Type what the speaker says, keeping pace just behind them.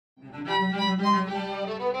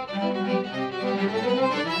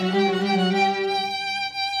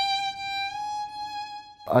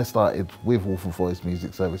I started with Waltham Forest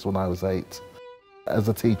Music Service when I was 8. As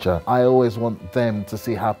a teacher, I always want them to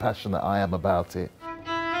see how passionate I am about it.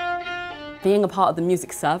 Being a part of the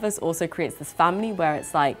music service also creates this family where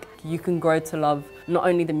it's like you can grow to love not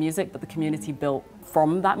only the music but the community built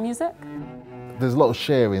from that music. There's a lot of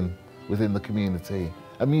sharing within the community,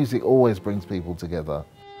 and music always brings people together.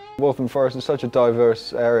 Waltham Forest is such a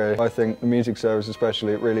diverse area. I think the music service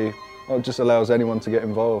especially, it just allows anyone to get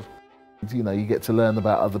involved. You know, you get to learn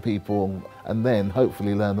about other people and then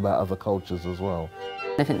hopefully learn about other cultures as well.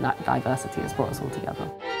 I think that diversity has brought us all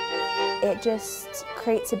together. It just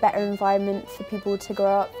creates a better environment for people to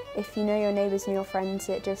grow up. If you know your neighbours and your friends,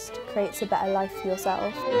 it just creates a better life for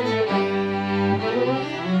yourself.